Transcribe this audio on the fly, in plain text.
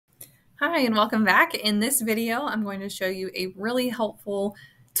Hi, and welcome back. In this video, I'm going to show you a really helpful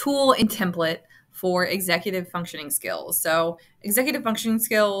tool and template for executive functioning skills. So executive functioning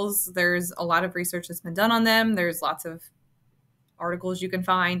skills, there's a lot of research that's been done on them. There's lots of articles you can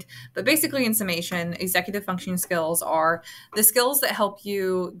find. But basically, in summation, executive functioning skills are the skills that help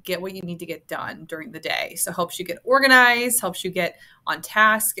you get what you need to get done during the day. So helps you get organized, helps you get on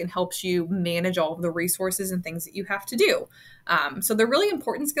task, and helps you manage all of the resources and things that you have to do. So they're really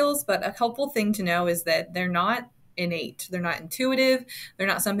important skills, but a helpful thing to know is that they're not innate. They're not intuitive. They're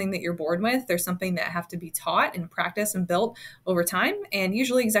not something that you're born with. They're something that have to be taught and practiced and built over time. And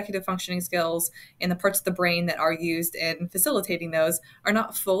usually executive functioning skills and the parts of the brain that are used in facilitating those are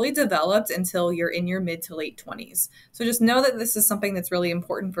not fully developed until you're in your mid to late 20s. So just know that this is something that's really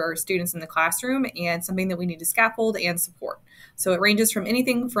important for our students in the classroom and something that we need to scaffold and support. So it ranges from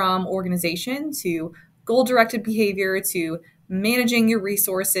anything from organization to goal-directed behavior to managing your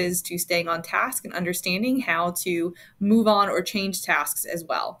resources to staying on task and understanding how to move on or change tasks as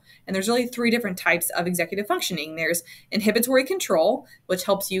well. And there's really three different types of executive functioning. There's inhibitory control, which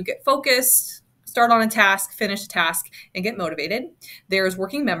helps you get focused, start on a task, finish a task, and get motivated. There's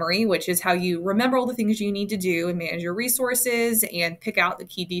working memory, which is how you remember all the things you need to do and manage your resources and pick out the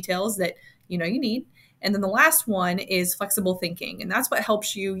key details that you need. And then the last one is flexible thinking. And that's what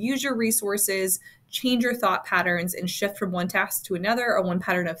helps you use your resources, change your thought patterns, and shift from one task to another or one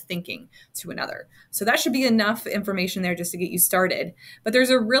pattern of thinking to another. So that should be enough information there just to get you started. But there's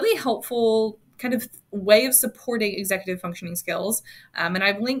a really helpful kind of way of supporting executive functioning skills. And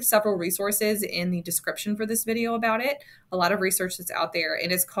I've linked several resources in the description for this video about it. A lot of research that's out there,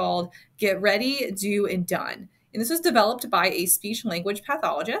 and it's called Get Ready, Do, and Done. And this was developed by a speech language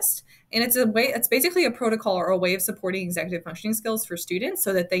pathologist. And it's basically a protocol or a way of supporting executive functioning skills for students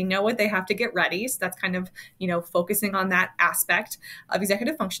so that they know what they have to get ready. So that's kind of, focusing on that aspect of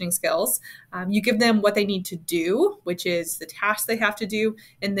executive functioning skills. You give them what they need to do, which is the task they have to do,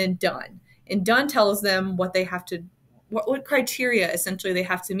 and then done. And done tells them what they have to what criteria essentially they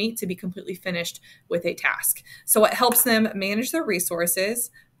have to meet to be completely finished with a task. So it helps them manage their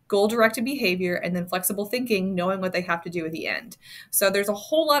resources, goal-directed behavior, and then flexible thinking, knowing what they have to do at the end. So there's a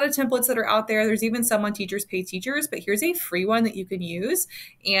whole lot of templates that are out there. There's even some on Teachers Pay Teachers, but here's a free one that you can use.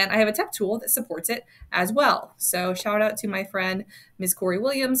 And I have a tech tool that supports it as well. So shout out to my friend, Ms. Corey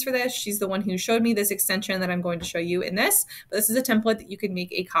Williams, for this. She's the one who showed me this extension that I'm going to show you in this, but this is a template that you can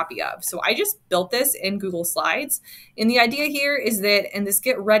make a copy of. So I just built this in Google Slides. And the idea here is that in this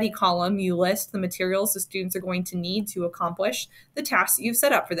Get Ready column, you list the materials the students are going to need to accomplish the tasks that you've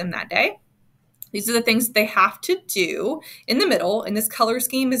set up for them that day. These are the things that they have to do in the middle, and this color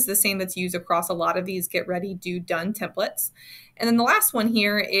scheme is the same that's used across a lot of these Get Ready, Do, Done templates. And then the last one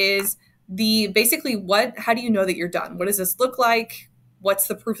here is how do you know that you're done? What does this look like? What's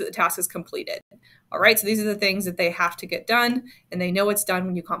the proof that the task is completed? All right, so these are the things that they have to get done, and they know it's done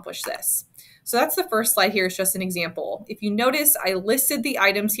when you accomplish this. So that's the first slide here. It's just an example. If you notice, I listed the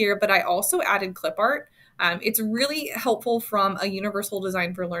items here, but I also added clip art. It's really helpful from a universal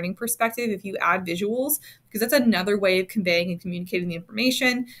design for learning perspective if you add visuals, because that's another way of conveying and communicating the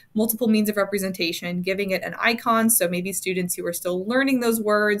information, multiple means of representation, giving it an icon. So maybe students who are still learning those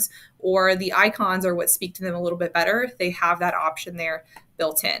words or the icons are what speak to them a little bit better, they have that option there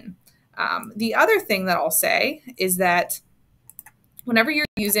built in. The other thing that I'll say is that whenever you're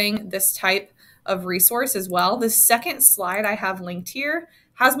using this type of resource as well, the second slide I have linked here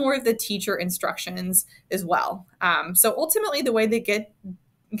has more of the teacher instructions as well. So ultimately, the way the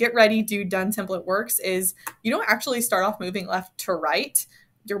Get Ready, Do, Done template works is you don't actually start off moving left to right.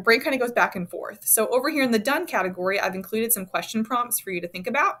 Your brain kind of goes back and forth. So over here in the done category, I've included some question prompts for you to think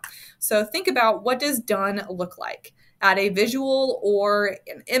about. So think about, what does done look like? Add a visual or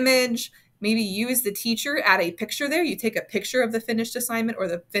an image. Maybe you as the teacher add a picture there. You take a picture of the finished assignment or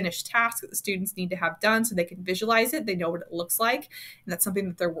the finished task that the students need to have done so they can visualize it. They know what it looks like, and that's something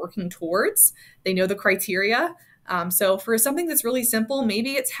that they're working towards. They know the criteria. So for something that's really simple,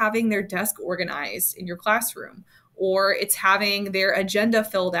 maybe it's having their desk organized in your classroom, or it's having their agenda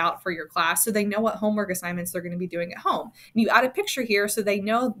filled out for your class so they know what homework assignments they're going to be doing at home. And you add a picture here so they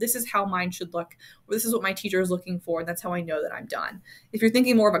know this is how mine should look, or this is what my teacher is looking for, and that's how I know that I'm done. If you're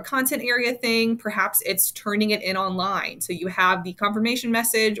thinking more of a content area thing, perhaps it's turning it in online. So you have the confirmation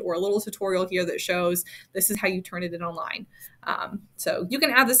message or a little tutorial here that shows this is how you turn it in online. So you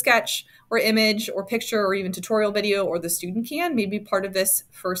can add the sketch or image or picture or even tutorial video, or the student can. Maybe part of this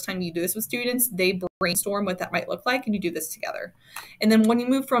first time you do this with students, they brainstorm what that might look like, and you do this together. And then when you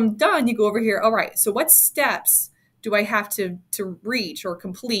move from done, you go over here. All right, so what steps do I have to reach or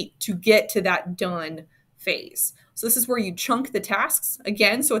complete to get to that done phase? So this is where you chunk the tasks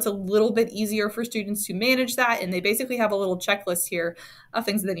again, so it's a little bit easier for students to manage that, and they basically have a little checklist here of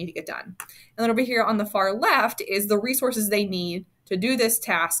things that they need to get done. And then over here on the far left is the resources they need to do this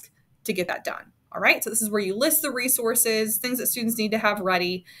task to get that done. All right, so this is where you list the resources, things that students need to have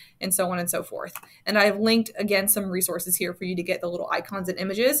ready, and so on and so forth. And I've linked, again, some resources here for you to get the little icons and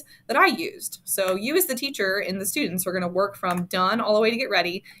images that I used. So you as the teacher and the students are going to work from done all the way to get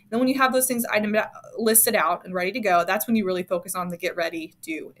ready. And then when you have those things listed out and ready to go, that's when you really focus on the get ready,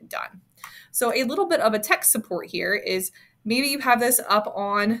 do, and done. So a little bit of a tech support here is maybe you have this up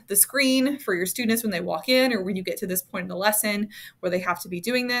on the screen for your students when they walk in or when you get to this point in the lesson where they have to be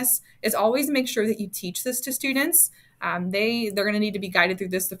doing this, is always make sure that you teach this to students. They're going to need to be guided through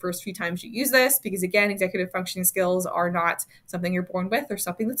this the first few times you use this because, again, executive functioning skills are not something you're born with or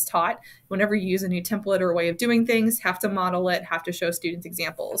something that's taught. Whenever you use a new template or a way of doing things, have to model it, have to show students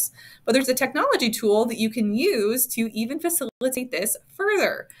examples. But there's a technology tool that you can use to even facilitate this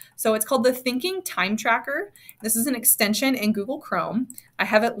further. So it's called the Thinking Time Tracker. This is an extension in Google Chrome. I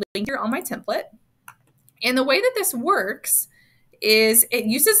have it linked here on my template. And the way that this works is it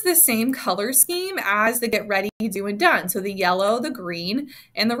uses the same color scheme as the get ready, do, and done. So the yellow, the green,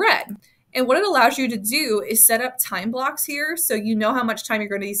 and the red. And what it allows you to do is set up time blocks here so you know how much time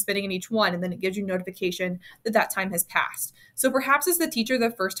you're going to be spending in each one, and then it gives you notification that that time has passed. So perhaps as the teacher, the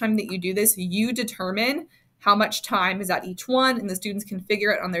first time that you do this, you determine how much time is at each one, and the students can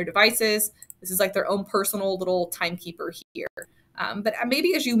figure it on their devices. This is like their own personal little timekeeper here. But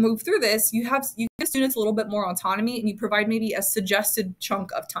maybe as you move through this, you give students a little bit more autonomy and you provide maybe a suggested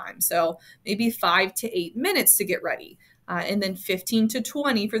chunk of time. So maybe 5 to 8 minutes to get ready, and then 15 to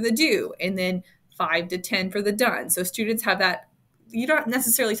 20 for the do, and then 5 to 10 for the done. So students have that. You're not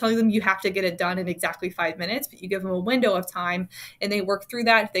necessarily telling them you have to get it done in exactly 5 minutes, but you give them a window of time and they work through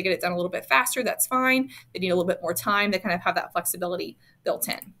that. If they get it done a little bit faster, that's fine. They need a little bit more time. They kind of have that flexibility built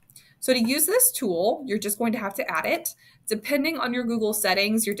in. So to use this tool, you're just going to have to add it. Depending on your Google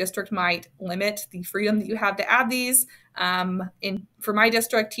settings, your district might limit the freedom that you have to add these. For my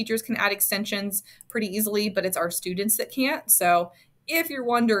district, teachers can add extensions pretty easily, but it's our students that can't. So if you're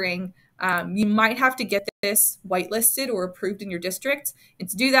wondering, you might have to get this whitelisted or approved in your district. And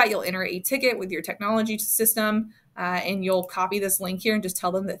to do that, you'll enter a ticket with your technology system, and you'll copy this link here and just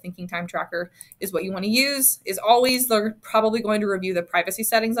tell them that Thinking Time Tracker is what you want to use. As always, they're probably going to review the privacy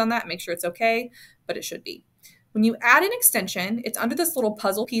settings on that, make sure it's okay, but it should be. When you add an extension, it's under this little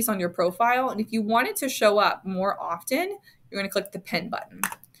puzzle piece on your profile. And if you want it to show up more often, you're going to click the pin button.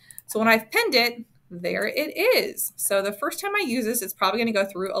 So when I've pinned it, there it is. So the first time I use this, it's probably going to go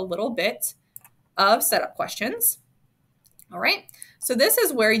through a little bit of setup questions. All right. So this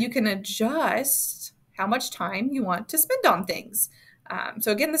is where you can adjust how much time you want to spend on things.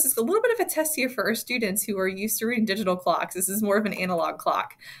 So again, this is a little bit of a test here for our students who are used to reading digital clocks. This is more of an analog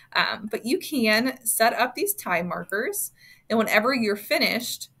clock. But you can set up these time markers, and whenever you're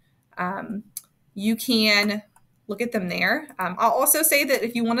finished, you can look at them there. I'll also say that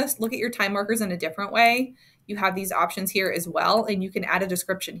if you want to look at your time markers in a different way, you have these options here as well, and you can add a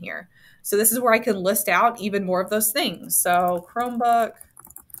description here. So this is where I can list out even more of those things. So Chromebook,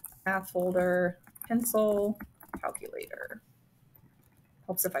 math folder, pencil, calculator.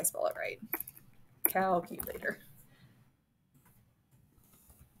 Helps if I spell it right. Calculator.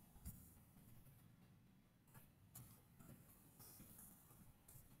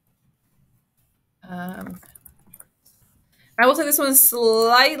 I will say this one is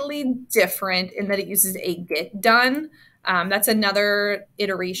slightly different in that it uses a get done. That's another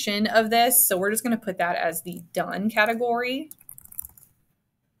iteration of this. So we're just going to put that as the done category.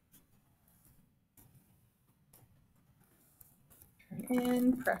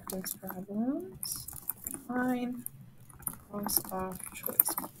 In practice problems, fine, cross off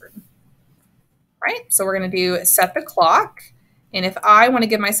choice board. Right, so we're going to do set the clock. And if I want to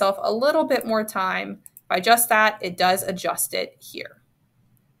give myself a little bit more time, if I adjust that, it does adjust it here.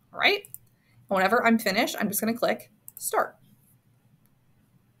 All right, whenever I'm finished, I'm just going to click start.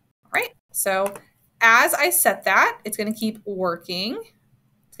 All right, so as I set that, it's going to keep working.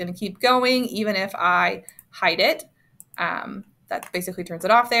 It's going to keep going even if I hide it. That basically turns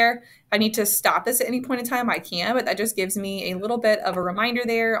it off there. If I need to stop this at any point in time, I can, but that just gives me a little bit of a reminder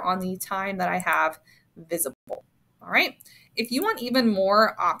there on the time that I have visible. All right. If you want even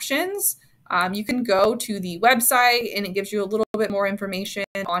more options, you can go to the website and it gives you a little bit more information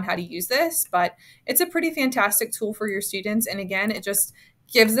on how to use this, but it's a pretty fantastic tool for your students. And again, it just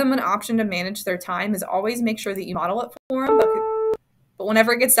gives them an option to manage their time. Is always make sure that you model it for them. But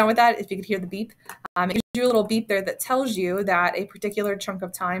whenever it gets done with that, if you could hear the beep, it gives you a little beep there that tells you that a particular chunk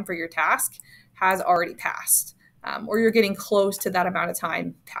of time for your task has already passed. or you're getting close to that amount of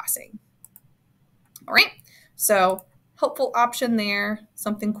time passing. All right, so helpful option there,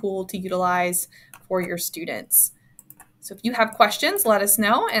 something cool to utilize for your students. So if you have questions, let us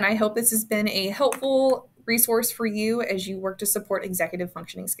know, and I hope this has been a helpful resource for you as you work to support executive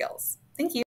functioning skills. Thank you.